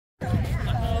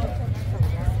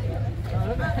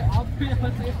And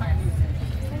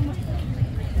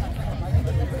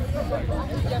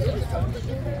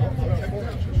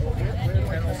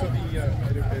also the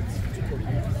it's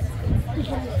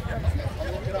 240.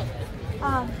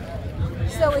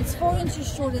 So it's 4 inches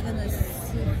shorter than the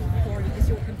C40 because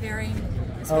you're comparing.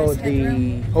 Oh,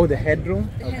 the headroom.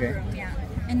 The okay. headroom, yeah,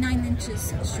 and 9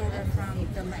 inches shorter from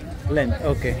the length. Length.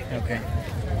 Okay. Okay.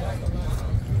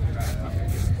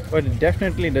 But it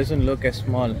definitely doesn't look as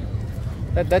small.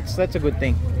 That's a good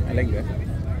thing. I like that.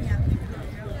 Yeah.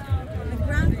 The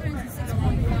ground clearance is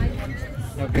 6.5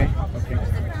 inches. Okay. Okay.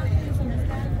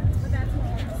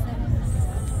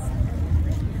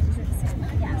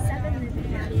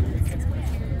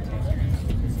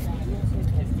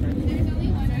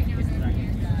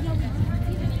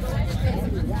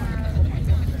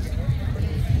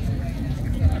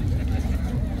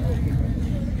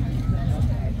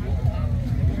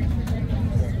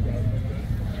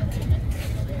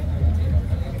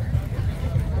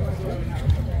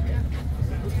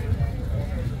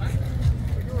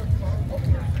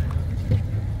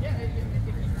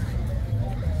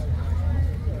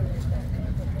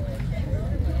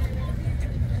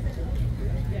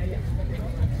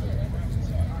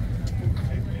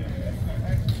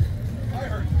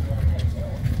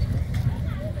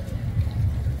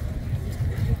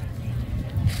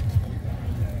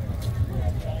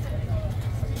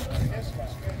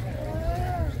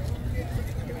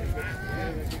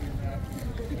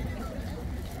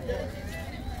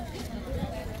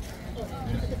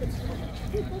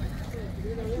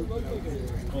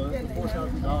 Well, that's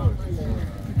 $4,000.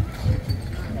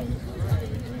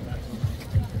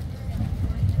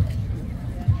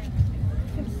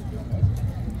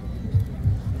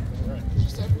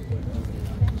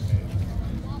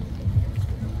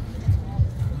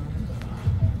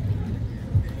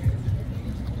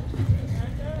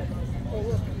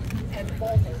 And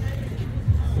Volvo.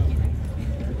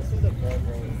 This is a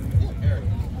Volvo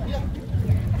area. Yeah.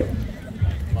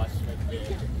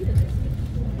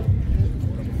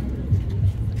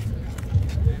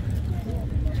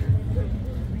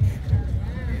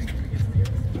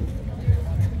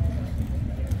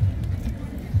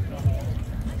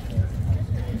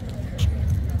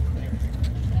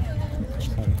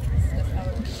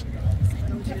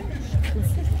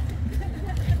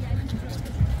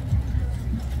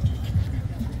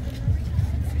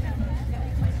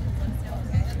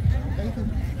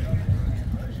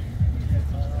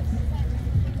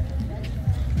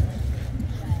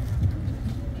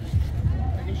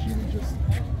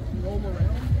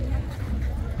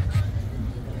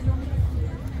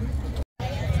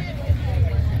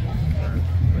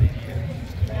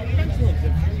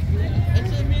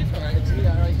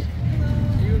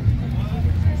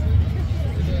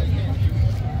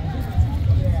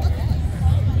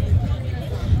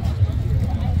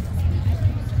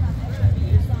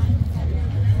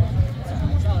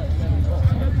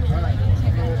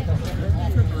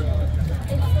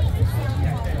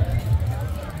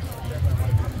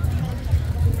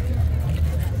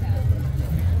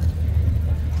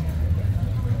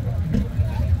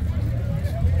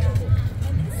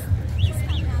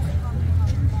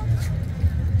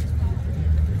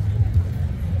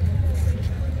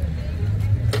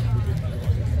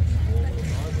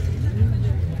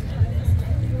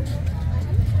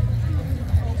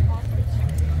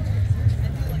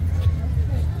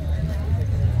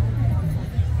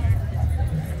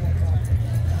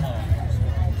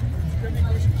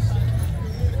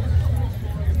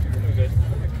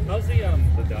 How's the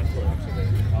dashboard actually?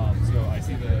 So I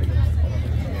see the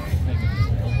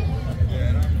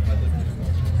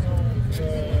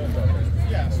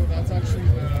yeah, so that's actually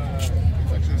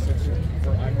it's actually a section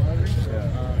for eye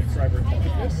monitoring, driver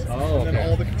effectiveness. Oh, and then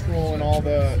all the control and all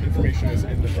the information is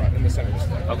in the center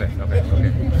display. Okay.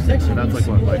 So that's like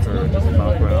what, like for just a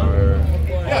background or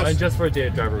and just for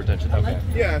driver retention. Okay.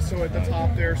 Yeah, so at the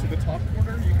top there, so the top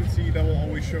corner, you can see that will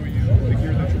always show you the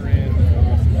gear that you're in,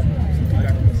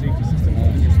 feedback from the safety system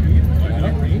on your speed,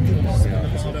 your range, and the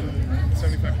bottom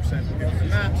 75% will give you the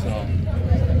map.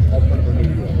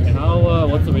 And how?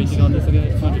 What's the rating on this again?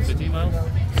 250 miles.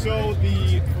 So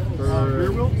the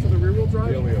rear wheel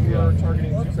drive, we are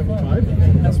targeting 275,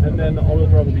 and then the all-wheel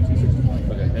drive will be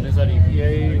 265. Okay, and is that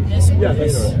EPA? Yeah,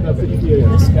 that's the EPA.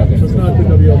 Okay. So it's not the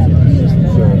WLTP.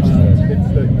 It's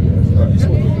the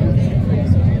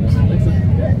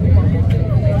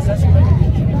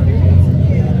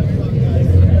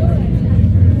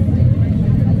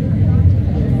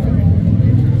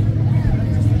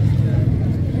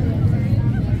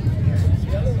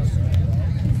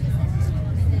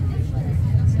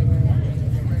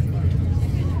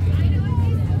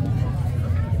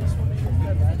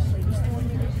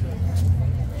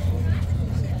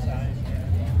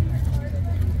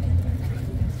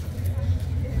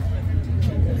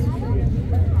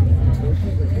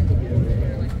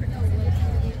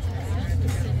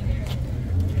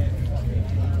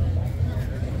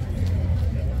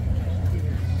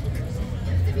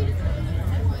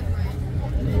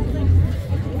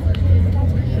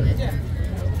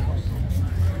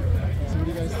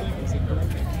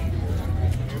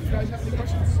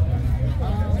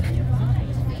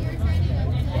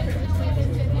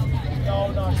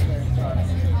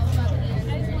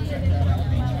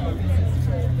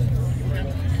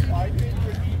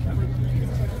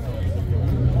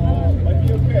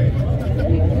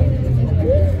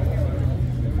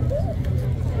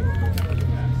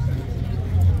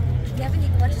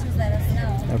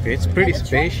Okay, it's pretty Yeah, the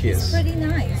trunk spacious. is pretty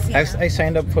nice. Yeah. I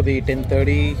signed up for the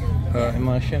 1030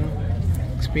 immersion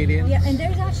experience. Yeah, and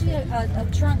there's actually a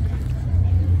trunk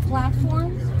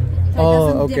platform. So Oh, it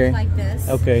doesn't okay. dip like this.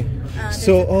 Okay. There's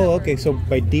So, a cover. okay. So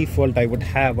by default, I would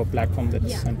have a platform that's.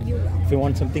 Yeah, you will. If I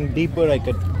want something deeper, I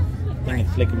could. I think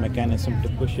it's like a mechanism to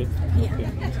push it. Yeah. Okay.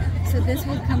 So this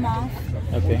will come off.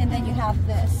 Okay. And then you have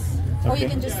this. Or you Okay.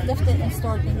 can just lift it and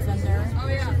store things under. Oh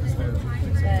yeah.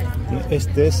 Is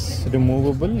this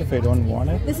removable if I don't want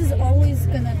it? This is always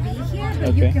gonna be here, but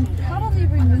Okay. you can probably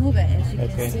remove it as you can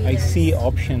Okay. see. I there's- see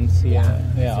options. Yeah.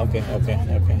 Yeah. Okay. Okay.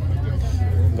 Okay.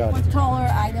 Got it. taller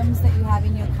items that you have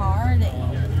in your car. That,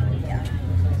 yeah,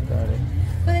 Got it.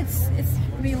 but it's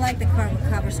we like the car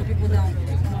cover so people don't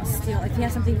steal. If you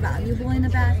have something valuable in the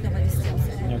back, nobody steals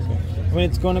it. Okay. I mean,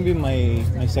 it's going to be my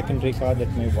secondary car that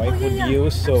my wife would yeah,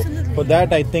 use. So absolutely. for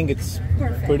that, I think it's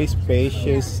Perfect. pretty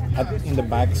spacious in the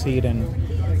back seat and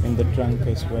in the trunk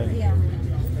as well. Yeah,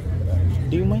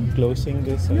 Do you mind closing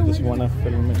this? I No, just I want to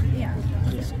film it. yeah.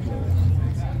 Just close.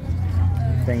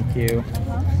 Thank you.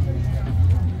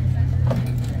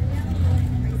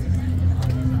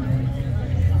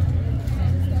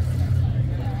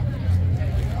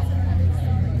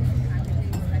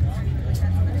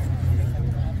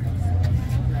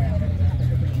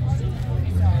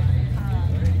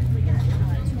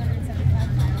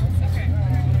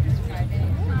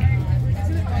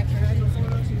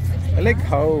 I like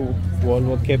how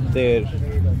Volvo kept these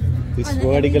Oh, the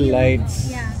vertical LED lights.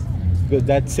 Yeah. Because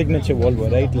that's signature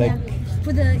Volvo, right? Like,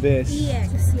 For the this.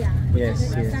 EX, yeah.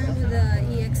 Yes, I yes. found with the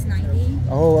EX90.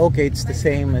 oh, okay, it's the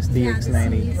same as the Yeah,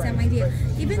 EX90. same idea.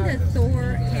 Even the Thor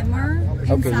hammer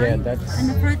Okay, inside yeah, that's- and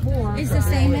the front is the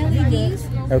same LEDs.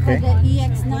 Okay. For the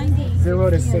EX90. 0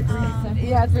 to 60.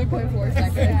 Yeah, 3.4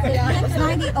 seconds. The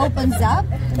EX90 opens up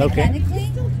Okay.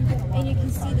 mechanically, and you can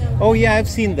see the. Oh yeah, I've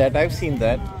seen that.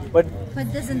 But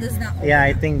But this one does not. Open. yeah,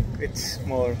 I think it's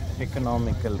more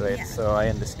economical, right? Yeah. So I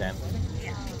understand.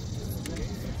 Yeah.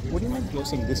 Would you mind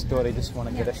closing this door? I just want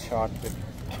to get a shot with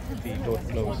the door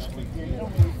closed.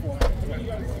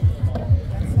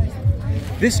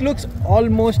 This looks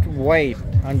almost white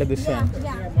under the sun.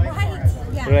 Yeah. Right.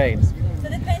 Yeah. Right. So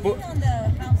depending on the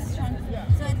house trunk,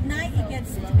 so at night it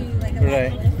gets to be like a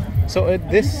Right. lot different. So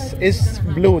this is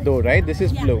blue though, right? This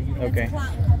is Yeah, blue. it's Okay.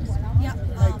 cloud. Yeah.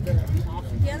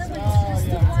 The other one is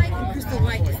crystal white, and crystal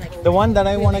white is like. The one that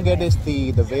I want to get is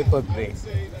the vapor gray.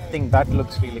 I think that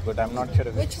looks really good. I'm not sure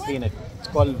if Which you've seen it. It's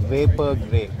called vapor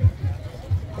gray.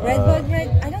 Redbud red?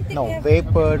 I don't think we No, have.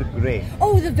 vapor gray.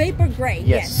 Oh, the vapor gray.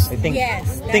 Yes, I think.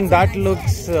 Yes. I think that's that a nice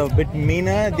looks a bit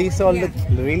meaner. These all Yeah. look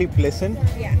really pleasant.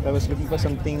 Yeah. I was looking for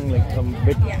something like a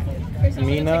bit Yeah.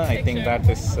 meaner. I think that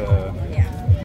is. Yeah.